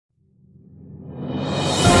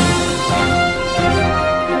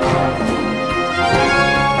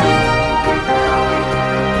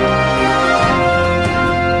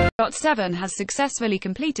GOT7 has successfully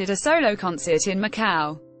completed a solo concert in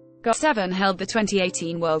Macau. GOT7 held the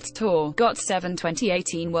 2018 World Tour GOT7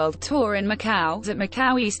 2018 World Tour in Macau, at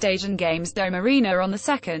Macau East Asian Games Dome Arena on the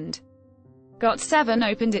 2nd. GOT7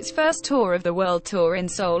 opened its first tour of the World Tour in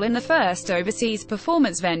Seoul, in the first overseas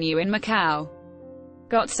performance venue in Macau.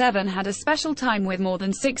 GOT7 had a special time with more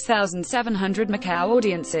than 6,700 Macau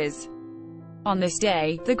audiences. On this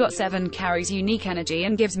day, the GOT7 carries unique energy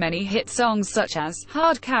and gives many hit songs such as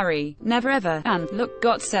Hard Carry, Never Ever, and Look.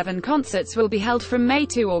 GOT7 concerts will be held from May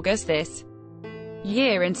to August this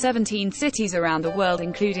year in 17 cities around the world,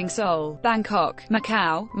 including Seoul, Bangkok,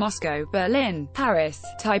 Macau, Moscow, Berlin, Paris,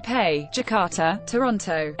 Taipei, Jakarta,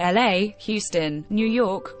 Toronto, LA, Houston, New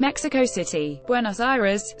York, Mexico City, Buenos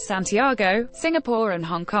Aires, Santiago, Singapore and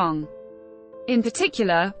Hong Kong. In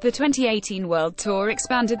particular, the 2018 World Tour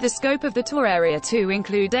expanded the scope of the tour area to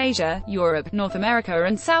include Asia, Europe, North America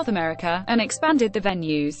and South America, and expanded the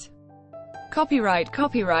venues. Copyright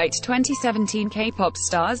 2017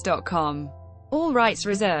 kpopstars.com. All rights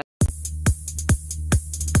reserved.